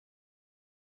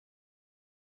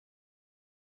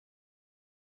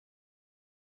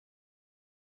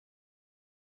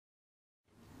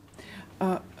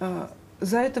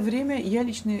За это время я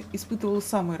лично испытывала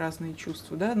самые разные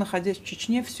чувства, да, находясь в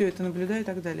Чечне, все это наблюдаю и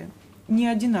так далее. Не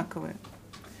одинаковые.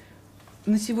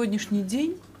 На сегодняшний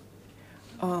день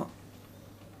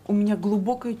у меня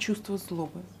глубокое чувство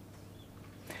злобы,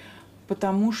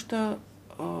 потому что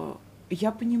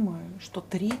я понимаю, что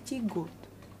третий год,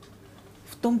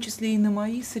 в том числе и на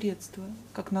мои средства,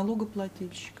 как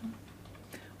налогоплательщика,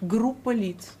 группа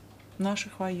лиц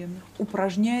наших военных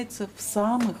упражняется в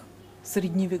самых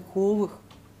средневековых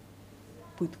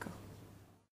пытках.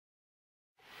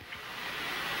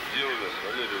 Где у нас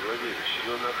Валерий Владимирович? Или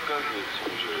он отказывается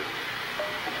уже?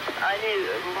 Они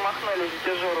махнули с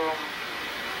дежуром.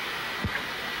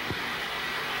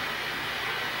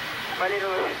 Валерий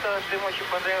Владимирович, что ему очень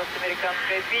понравилась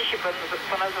американская пища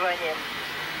по названиям.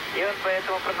 И он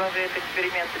поэтому продолжает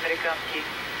эксперимент американский.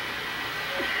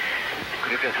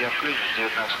 Ребят, я включу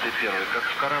 19.1. Как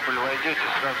в корабль войдете,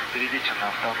 сразу перейдите на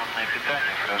автономное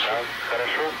питание, хорошо? Да,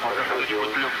 хорошо. Пусть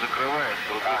люк закрывает,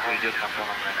 другой перейдет на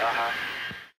автономное питание.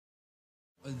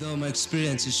 Although my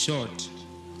experience is short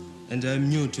and I'm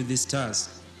new to this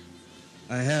task,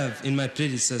 I have in my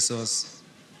predecessors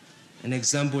an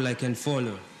example I can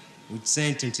follow with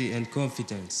sanctity and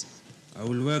confidence. I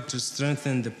will work to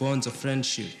strengthen the bonds of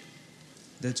friendship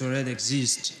that already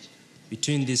exist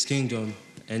between this kingdom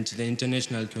and the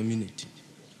international community.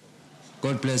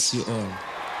 God bless you all.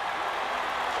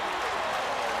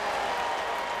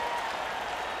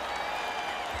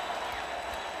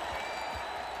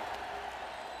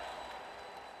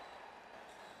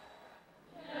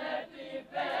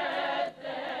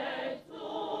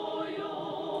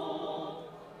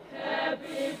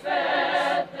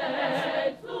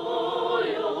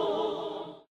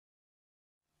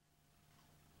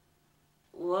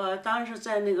我当时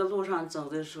在那个路上走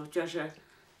的时候，就是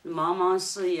茫茫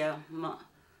四野，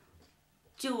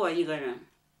就我一个人。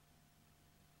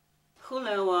后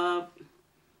来我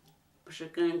不是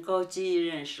跟高基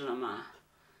认识了吗？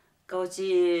高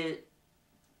基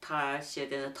他写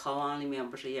的《逃亡》里面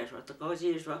不是也说，高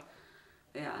基说：“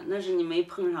哎呀，那是你没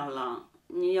碰上狼，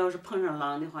你要是碰上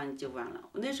狼的话，你就完了。”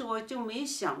那时候我就没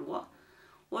想过，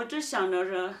我只想着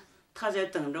是他在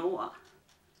等着我。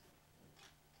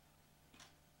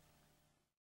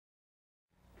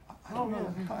Oh,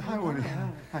 hi, Woody.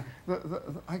 Hi.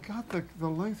 I got the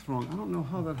length wrong. I don't know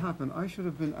how that happened. I should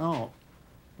have been out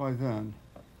by then,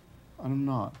 and I'm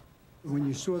not. When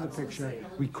you saw the picture,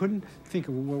 we couldn't think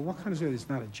of, well, what kind of score? It's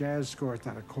not a jazz score, it's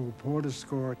not a Cole Porter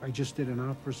score. I just did an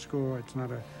opera score. It's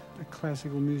not a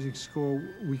classical music score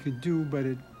we could do, but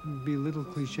it'd be a little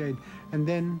cliched. And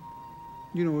then,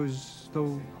 you know, it was as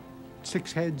though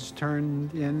 6 heads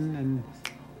turned in and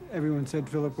everyone said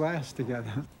Philip Glass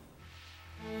together.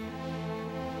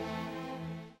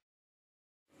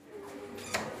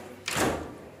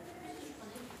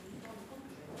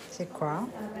 C'est quoi?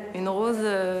 Une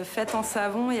rose faite en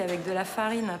savon et avec de la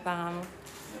farine, apparemment.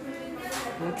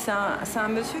 Donc c'est un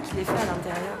monsieur qui les fait à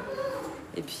l'intérieur.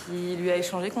 Et puis il lui a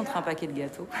échangé contre un paquet de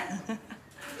gâteaux.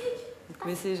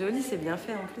 Mais c'est joli, c'est bien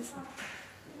fait en plus.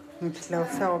 Donc il l'a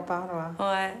offert au parloir.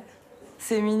 Ouais,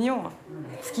 c'est mignon.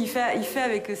 Ce qu'il fait, il fait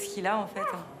avec ce qu'il a en fait.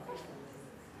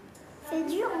 C'est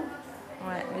dur.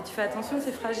 Ouais, mais tu fais attention,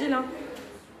 c'est fragile, hein.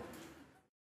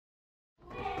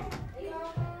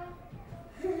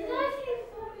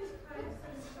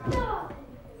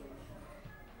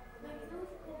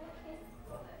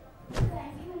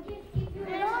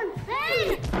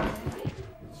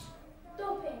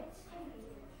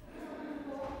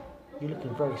 You're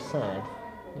looking very sad,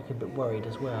 looking a bit worried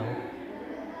as well.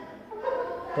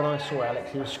 When I saw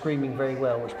Alex, he was screaming very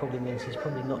well, which probably means he's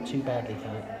probably not too badly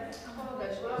hurt.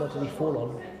 What did he fall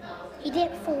on? He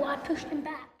didn't fall, I pushed him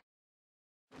back.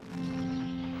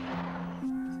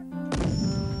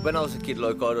 When I was a kid,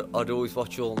 like, I'd always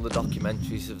watch all the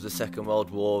documentaries of the Second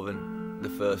World War and the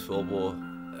First World War,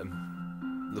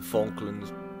 the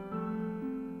Falklands.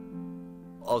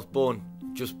 I was born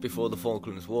just before the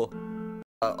Falklands War.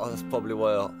 That's probably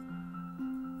why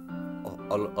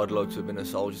I'd like to have been a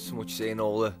soldier so much, seeing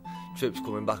all the troops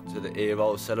coming back to the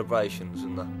hero celebrations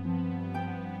and that.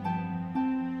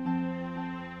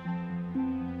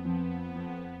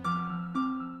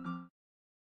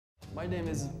 My name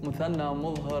is Muthanna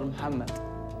Mulhar Muhammad,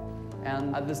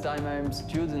 and at this time I am a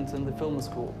student in the film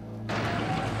school.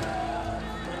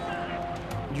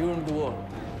 During the war,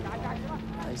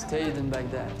 I stayed in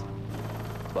Baghdad.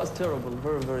 It was terrible,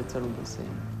 very, very terrible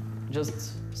scene.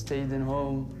 Just stayed in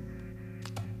home,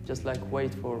 just like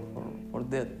wait for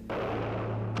death.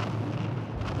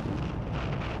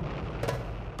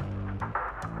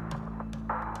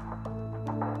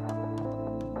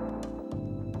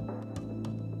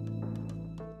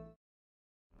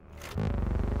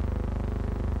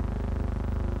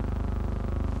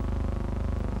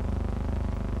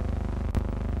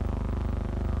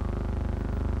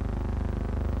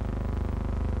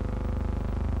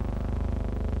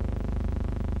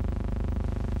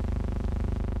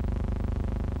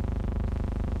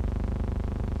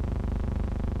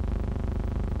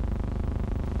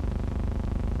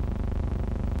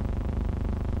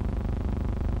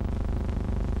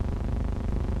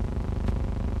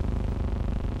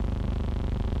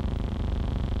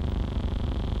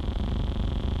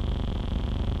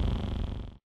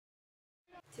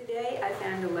 Today I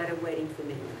found a letter waiting for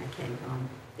me when I came home.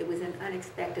 It was an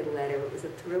unexpected letter. It was a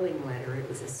thrilling letter. It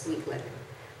was a sweet letter.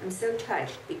 I'm so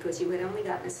touched because you had only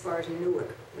gotten as far as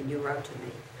Newark when you wrote to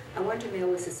me. I want to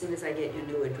mail this as soon as I get your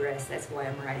new address. That's why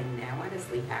I'm writing now.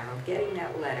 Honestly, Harold, getting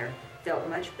that letter felt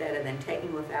much better than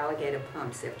taking off alligator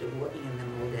pumps after walking in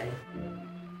them all day.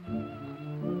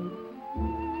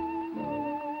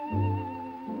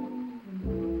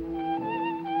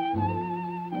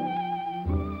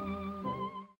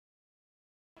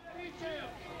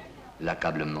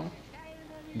 l'accablement,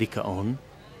 דיכאון,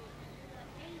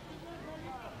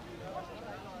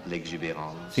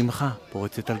 l'exubérance, שמחה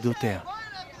פורצת על גדותיה.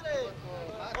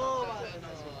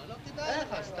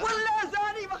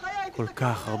 כל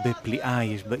כך הרבה פליאה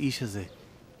יש באיש הזה,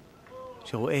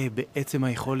 שרואה בעצם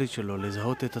היכולת שלו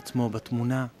לזהות את עצמו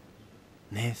בתמונה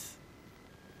נס.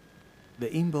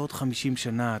 ואם בעוד 50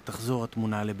 שנה תחזור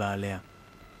התמונה לבעליה,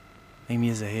 האם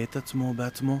יזהה את עצמו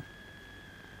בעצמו?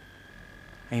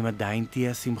 האם עדיין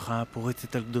תהיה השמחה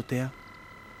הפורצת על גדותיה?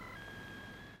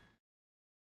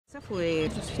 Esa fue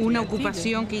una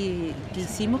ocupación que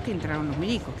hicimos que entraron los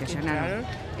milicos, que allanaron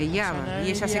el Java. Y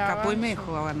ella se escapó y me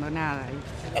dejó abandonada.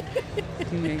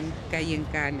 Y me caí en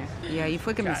cana. Y ahí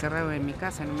fue que me encerraron en mi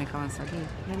casa, no me dejaban salir.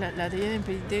 La tenían en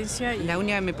penitencia y... La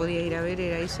única que me podía ir a ver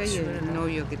era ella y el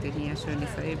novio que tenía yo en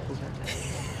esa época.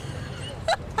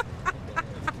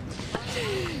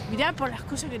 Mirá por las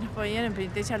cosas que nos ponían en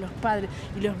penitencia los padres.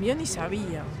 Y los míos ni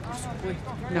sabían, por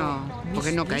supuesto. No,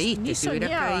 porque no caíste. Si hubieras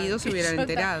caído, se hubieran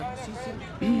enterado. Sí,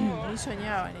 sí. Ni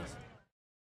soñaban eso.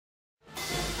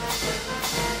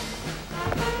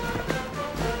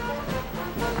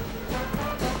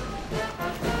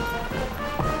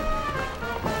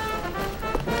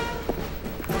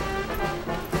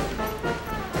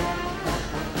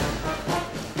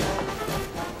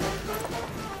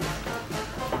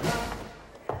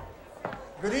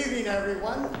 Good evening,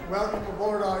 everyone. Welcome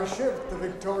aboard our ship, the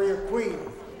Victoria Queen.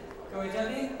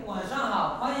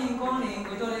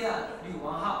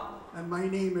 And my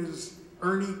name is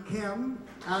Ernie Kim,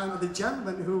 and the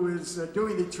gentleman who is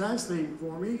doing the translating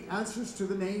for me answers to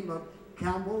the name of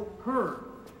Campbell Hurd.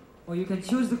 Or you can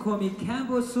choose to call me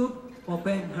Campbell Soup or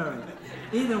Ben Hurd.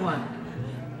 Either one.